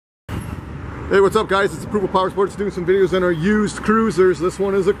Hey, what's up guys? It's Approval Power Sports doing some videos on our used cruisers. This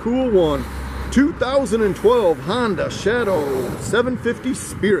one is a cool one. 2012 Honda Shadow 750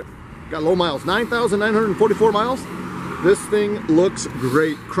 Spirit. Got low miles, 9,944 miles. This thing looks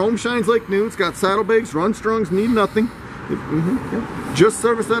great. Chrome shines like new. It's got saddlebags, run strongs, need nothing. Just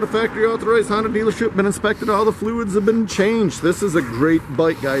serviced at a factory authorized Honda dealership, been inspected, all the fluids have been changed. This is a great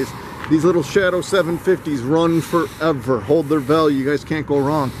bike, guys. These little Shadow 750s run forever, hold their value. You guys can't go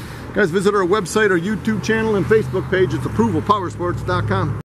wrong. Guys, visit our website, our YouTube channel, and Facebook page. It's ApprovalPowersports.com.